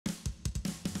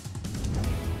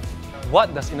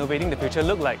What does innovating the future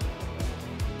look like?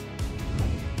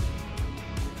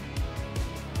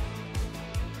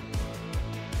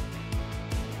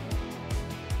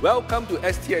 Welcome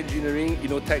to ST Engineering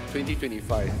InnoTech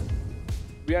 2025.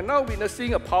 We are now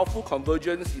witnessing a powerful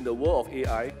convergence in the world of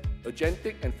AI.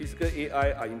 Agentic and physical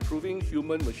AI are improving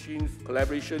human-machine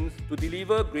collaborations to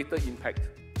deliver greater impact.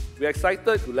 We are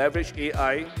excited to leverage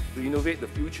AI to innovate the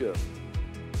future.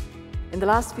 In the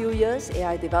last few years,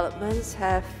 AI developments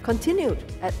have continued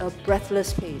at a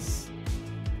breathless pace.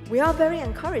 We are very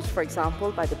encouraged, for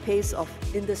example, by the pace of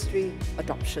industry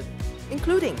adoption,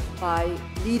 including by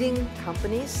leading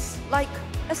companies like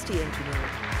ST Engineering.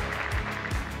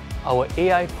 Our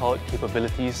AI-powered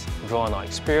capabilities draw on our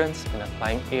experience in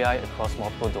applying AI across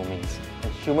multiple domains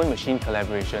and human-machine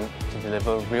collaboration to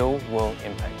deliver real-world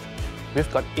impact.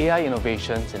 We've got AI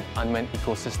innovations in unmanned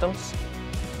ecosystems,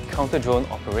 counter-drone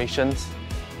operations,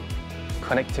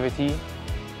 connectivity,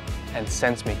 and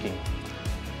sensemaking,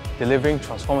 delivering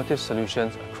transformative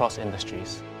solutions across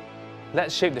industries.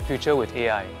 Let's shape the future with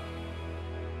AI.